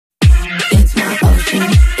ocean.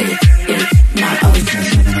 It's my ocean.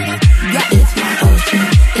 Yeah, it's my ocean.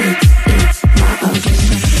 It's my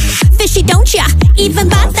ocean. Fishy, don't ya even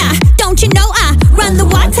bother? Don't you know I run the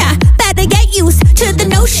water? Better get used to the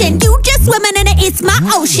notion. You just swimming in it, it's my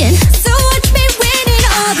ocean. So watch me winning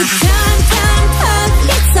all the time.